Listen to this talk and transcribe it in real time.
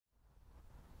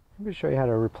I'm going to show you how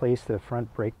to replace the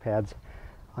front brake pads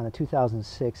on a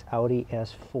 2006 Audi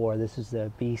S4. This is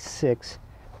the B6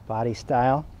 body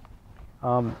style.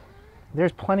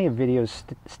 There's plenty of videos,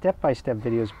 step-by-step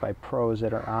videos by pros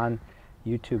that are on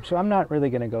YouTube, so I'm not really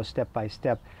going to go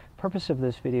step-by-step. Purpose of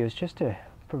this video is just to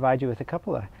provide you with a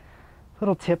couple of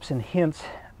little tips and hints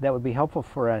that would be helpful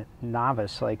for a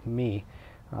novice like me.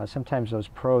 Sometimes those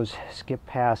pros skip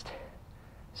past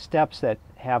steps that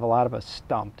have a lot of us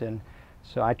stumped, and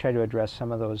so I try to address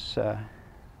some of those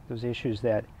issues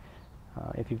that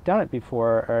if you've done it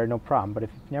before are no problem, but if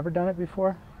you've never done it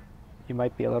before, you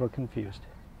might be a little confused.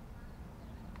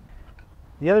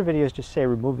 The other videos just say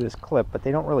remove this clip, but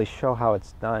they don't really show how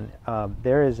it's done.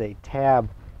 There is a tab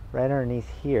right underneath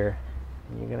here,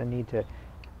 and you're going to need to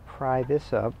pry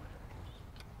this up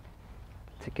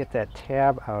to get that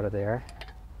tab out of there,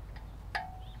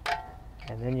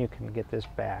 and then you can get this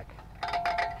back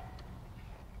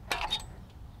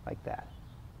like that.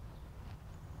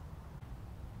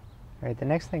 All right, the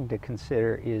next thing to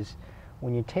consider is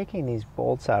when you're taking these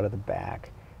bolts out of the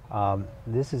back,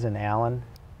 this is an Allen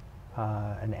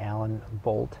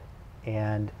bolt,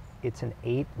 and it's an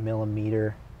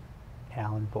 8mm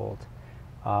Allen bolt.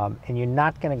 And you're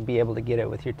not going to be able to get it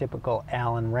with your typical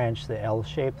Allen wrench, the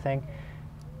L-shaped thing.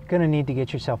 You're going to need to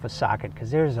get yourself a socket, because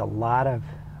there's a lot of,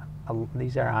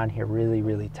 these are on here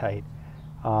really tight.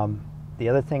 The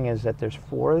other thing is that there's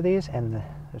 4 of these, and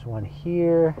there's one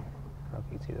here. I don't know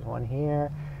if you can see, there's one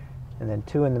here, and then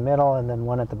 2 in the middle, and then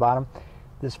 1 at the bottom.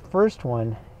 This first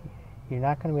one, you're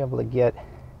not going to be able to get,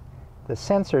 the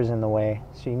sensor's in the way,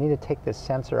 so you need to take this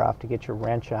sensor off to get your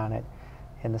wrench on it.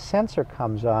 And the sensor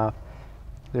comes off.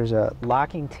 There's a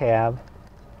locking tab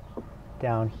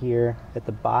down here at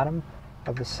the bottom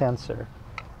of the sensor.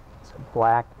 It's a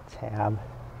black tab.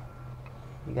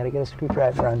 You got to get a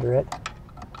screwdriver under it.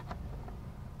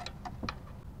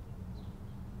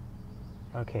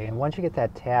 Okay, and once you get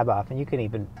that tab off, and you can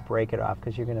even break it off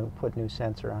because you're going to put new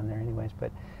sensor on there anyways, but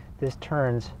this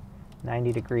turns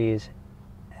 90 degrees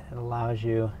and it allows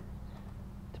you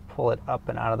to pull it up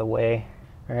and out of the way.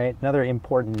 All right, another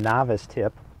important novice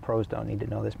tip, pros don't need to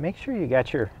know this, make sure you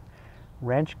got your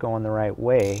wrench going the right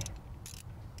way,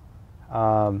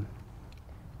 because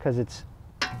it's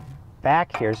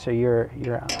back here, so you're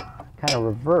kind of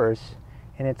reverse,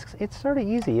 and it's sort of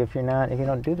easy if you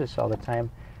don't do this all the time,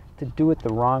 to do it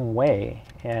the wrong way.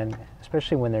 And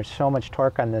especially when there's so much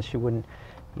torque on this, you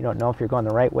don't know if you're going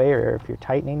the right way or if you're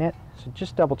tightening it. So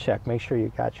just double check, make sure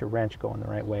you got your wrench going the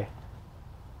right way.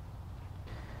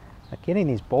 Now, getting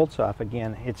these bolts off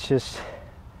again,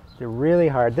 they're really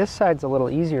hard. This side's a little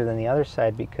easier than the other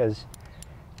side because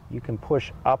you can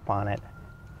push up on it.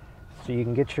 So you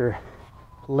can get your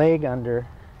leg under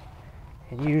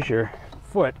and use your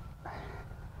foot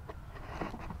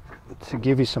to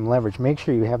give you some leverage. Make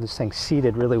sure you have this thing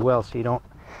seated really well so you don't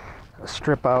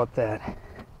strip out that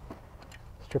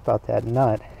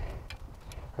nut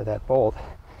or that bolt.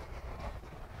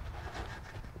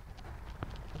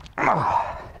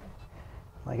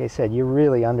 Like I said, you're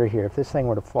really under here. If this thing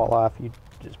were to fall off, you'd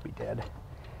just be dead.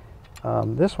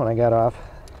 This one I got off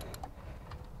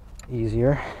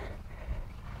easier,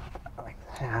 like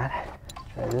that.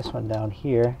 Let's try this one down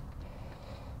here.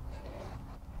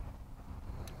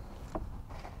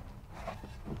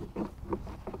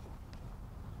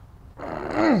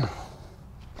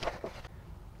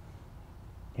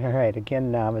 All right,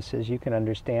 again, novices, you can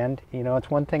understand.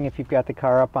 It's one thing if you've got the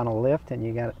car up on a lift and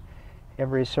you got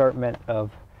every assortment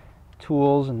of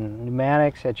tools and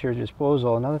pneumatics at your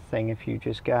disposal. Another thing if you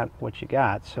just got what you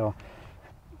got. So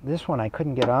this one I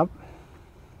couldn't get up,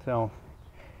 so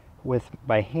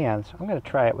by hand, so I'm going to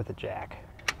try it with a jack.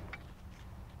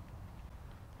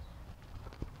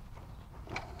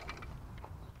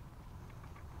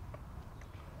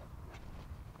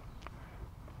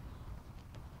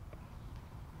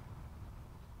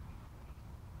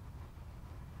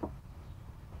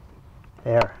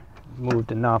 There,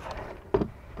 moved enough.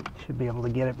 Should be able to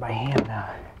get it by hand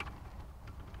now.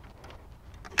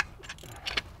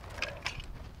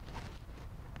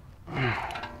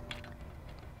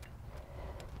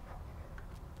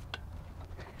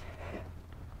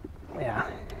 Yeah.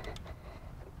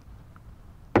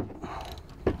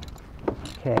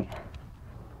 Okay.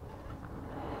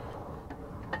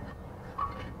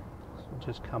 This will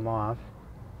just come off.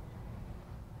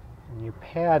 And your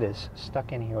pad is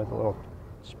stuck in here with a little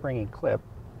springy clip.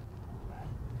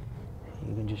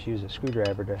 You can just use a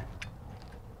screwdriver to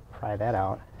pry that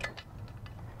out.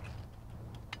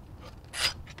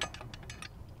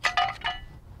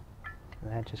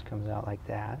 And that just comes out like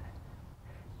that.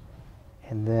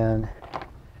 And then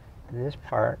this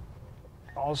part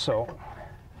also,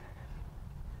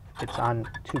 it's on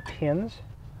 2 pins.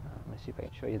 Let me see if I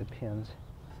can show you the pins.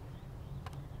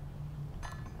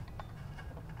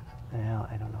 Well,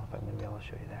 I don't know if I'm going to be able to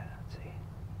show you that. Let's see.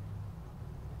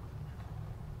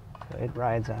 So it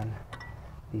rides on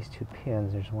these 2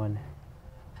 pins. There's one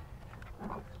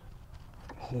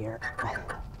here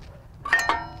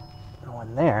and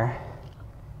one there.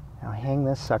 I'll hang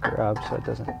this sucker up so it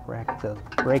doesn't wreck the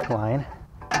brake line.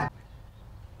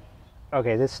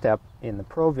 Okay, this step in the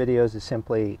pro videos is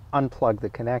simply unplug the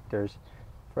connectors.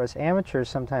 For us amateurs,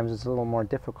 sometimes it's a little more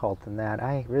difficult than that.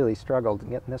 I really struggled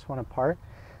getting this one apart.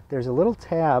 There's a little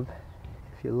tab,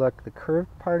 if you look, the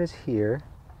curved part is here,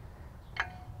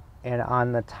 and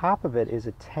on the top of it is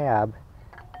a tab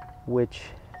which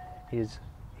is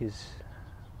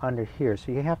under here.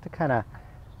 So you have to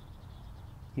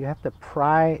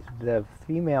pry the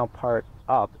female part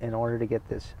up in order to get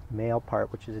this male part,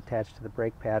 which is attached to the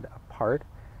brake pad, apart.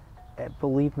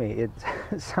 Believe me, it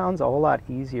sounds a whole lot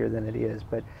easier than it is,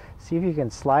 but see if you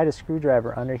can slide a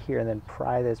screwdriver under here and then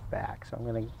pry this back. So I'm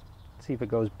going to see if it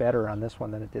goes better on this one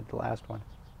than it did the last one.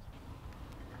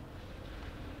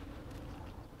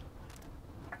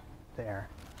 There.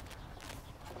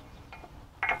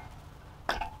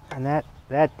 And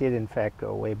that did in fact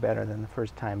go way better than the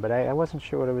first time, but I wasn't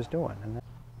sure what I was doing.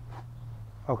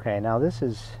 Okay, now this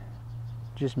is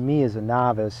just me as a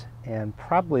novice, and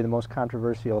probably the most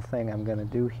controversial thing I'm going to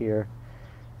do here.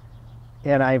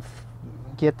 And I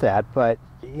get that, but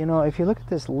you know, if you look at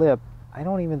this lip, I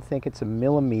don't even think it's a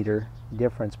millimeter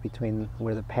difference between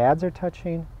where the pads are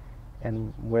touching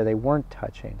and where they weren't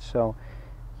touching. So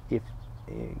if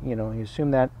you know, you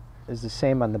assume that is the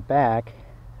same on the back,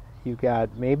 you've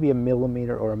got maybe a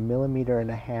millimeter or a millimeter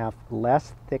and a half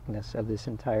less thickness of this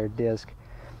entire disc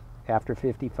after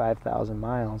 55,000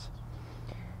 miles.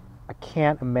 I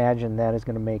can't imagine that is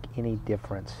going to make any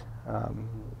difference.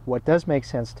 What does make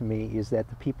sense to me is that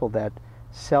the people that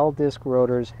sell disc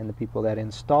rotors and the people that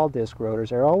install disc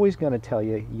rotors are always going to tell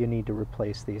you you need to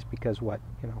replace these because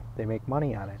they make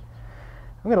money on it.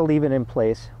 I'm going to leave it in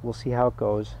place. We'll see how it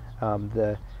goes.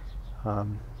 The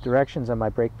directions on my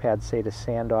brake pad say to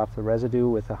sand off the residue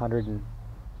with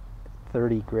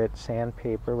 130 grit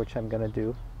sandpaper, which I'm going to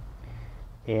do.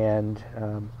 And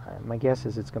my guess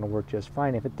is it's going to work just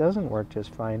fine. If it doesn't work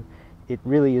just fine, it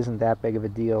really isn't that big of a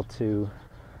deal to,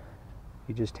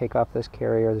 you just take off this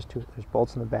carrier, there's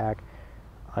bolts in the back,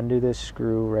 undo this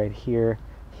screw right here,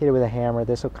 hit it with a hammer,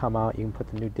 this will come out, you can put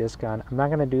the new disc on. I'm not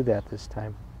going to do that this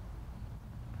time.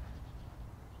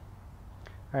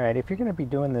 Alright, if you're going to be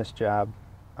doing this job,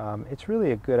 it's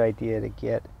really a good idea to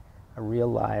get a real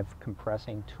live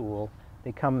compressing tool.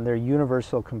 They're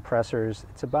universal compressors.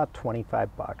 It's about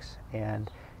 25 bucks, and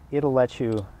it'll let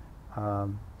you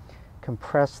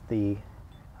compress the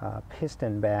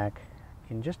piston back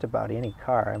in just about any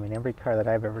car. I mean, every car that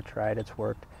I've ever tried, it's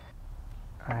worked.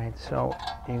 Alright, so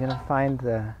you're going to find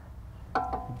the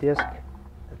disc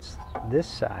that's this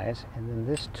size, and then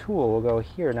this tool will go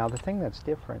here. Now, the thing that's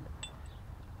different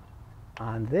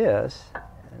on this,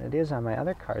 and it is on my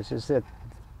other cars, is that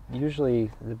usually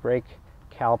the brake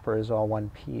caliper is all one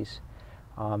piece.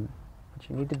 What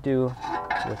you need to do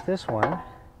with this one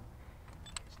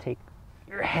is take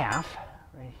your half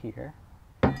right here.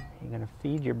 You're going to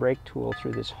feed your brake tool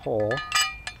through this hole,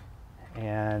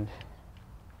 and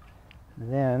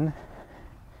then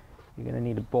you're going to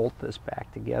need to bolt this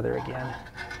back together again.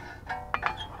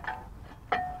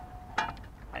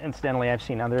 Incidentally, I've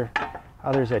seen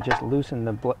others that just loosen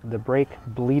the brake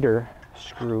bleeder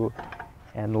screw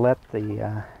and let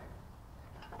the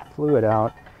fluid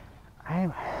out.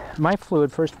 My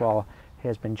fluid, first of all,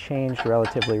 has been changed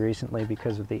relatively recently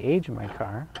because of the age of my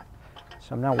car,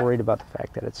 so I'm not worried about the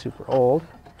fact that it's super old.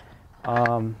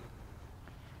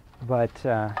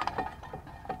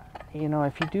 You know,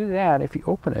 if you do that, if you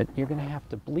open it, you're going to have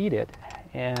to bleed it,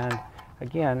 and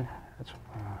again, it's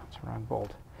the wrong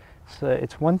bolt. So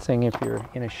it's one thing if you're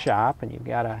in a shop and you've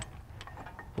got a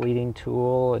bleeding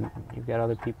tool and you've got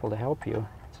other people to help you.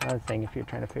 It's another thing if you're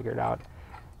trying to figure it out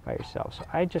by yourself. So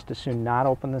I just as soon not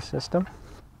open the system.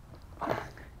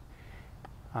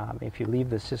 If you leave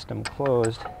the system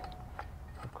closed,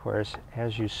 of course,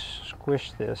 as you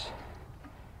squish this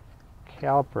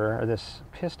caliper or this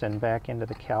piston back into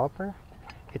the caliper,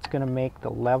 it's going to make the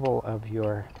level of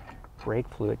your brake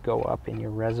fluid go up in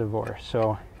your reservoir.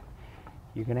 So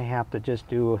you're going to have to just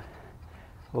do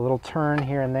a little turn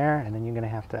here and there, and then you're going to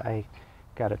have to, I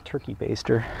got a turkey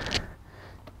baster,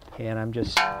 and I'm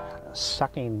just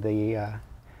sucking the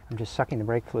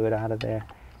brake fluid out of there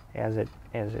as it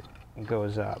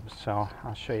goes up. So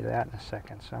I'll show you that in a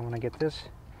second. So I'm going to get this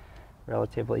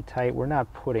relatively tight. We're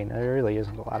not putting, there really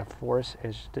isn't a lot of force.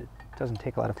 It doesn't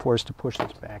take a lot of force to push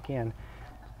this back in.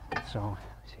 So,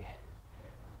 let's see.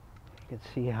 You can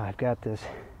see how I've got this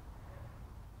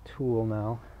tool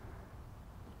now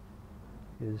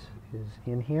is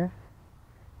in here,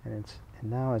 and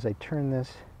now as I turn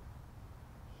this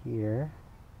here,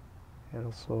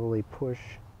 it'll slowly push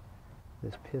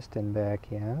this piston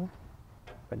back in.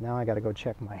 But now I got to go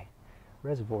check my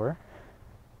reservoir.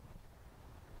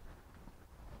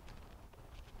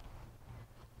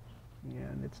 Yeah,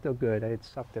 and it's still good. I had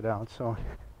sucked it out, so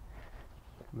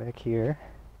come back here.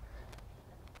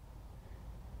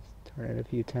 Turn it a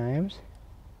few times.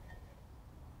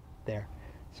 There.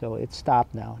 So it's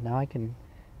stopped now. Now I can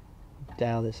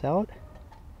dial this out.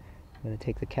 I'm going to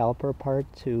take the caliper apart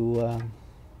to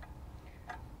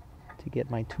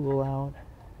get my tool out.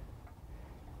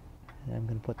 And I'm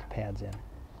going to put the pads in.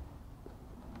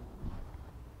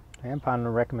 I am on a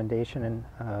recommendation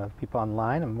of people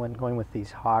online. I'm going with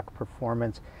these Hawk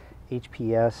Performance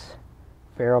HPS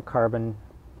ferrocarbon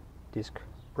disc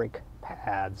brake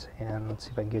pads. And let's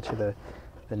see if I can get you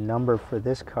the number for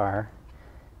this car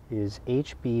is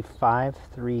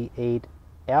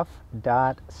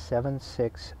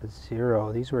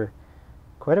HB538F.760. These were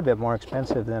quite a bit more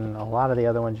expensive than a lot of the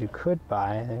other ones you could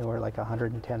buy. They were like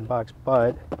 110 bucks,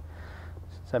 but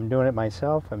since I'm doing it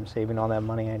myself, I'm saving all that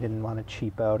money. I didn't want to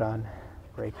cheap out on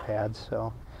brake pads,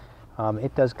 so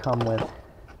it does come with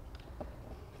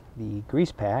the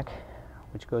grease pack,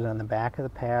 which goes on the back of the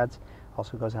pads,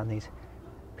 also goes on these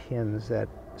pins that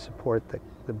support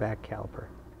the back caliper.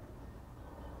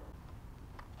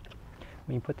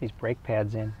 When you put these brake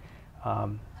pads in,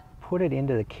 put it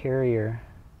into the carrier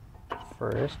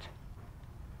first,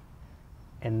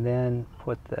 and then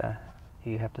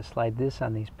you have to slide this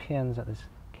on these pins on this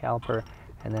caliper,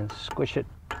 and then squish it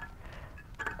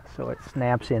so it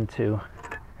snaps into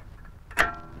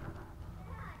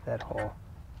that hole.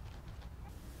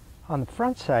 On the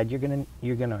front side, you're gonna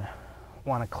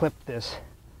want to clip this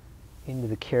into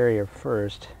the carrier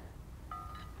first,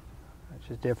 which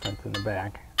is different than the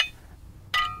back.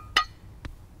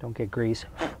 Don't get grease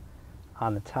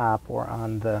on the top or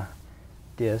on the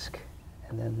disc.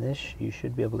 And then this you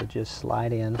should be able to just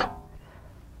slide in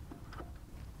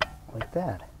like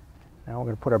that. Now we're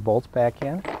going to put our bolts back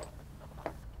in. Of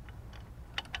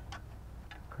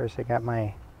course, I got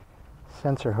my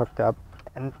sensor hooked up,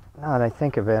 and now that I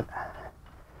think of it,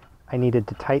 I needed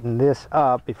to tighten this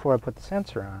up before I put the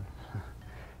sensor on.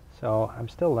 So I'm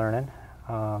still learning,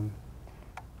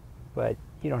 but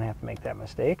you don't have to make that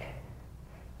mistake.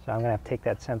 So I'm going to have to take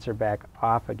that sensor back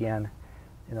off again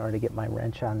in order to get my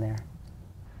wrench on there.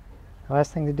 The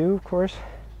last thing to do, of course,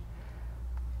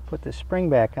 put the spring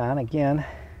back on again.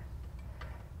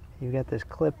 You've got this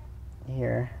clip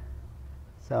here,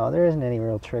 so there isn't any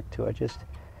real trick to it. Just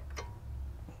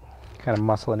kind of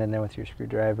muscle it in there with your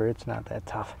screwdriver. It's not that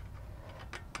tough.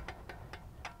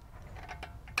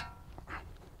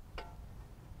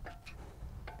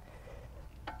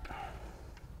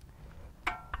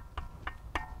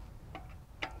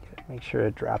 Make sure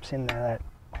it drops into that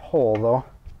hole though.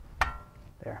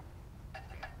 There.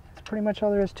 That's pretty much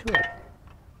all there is to it.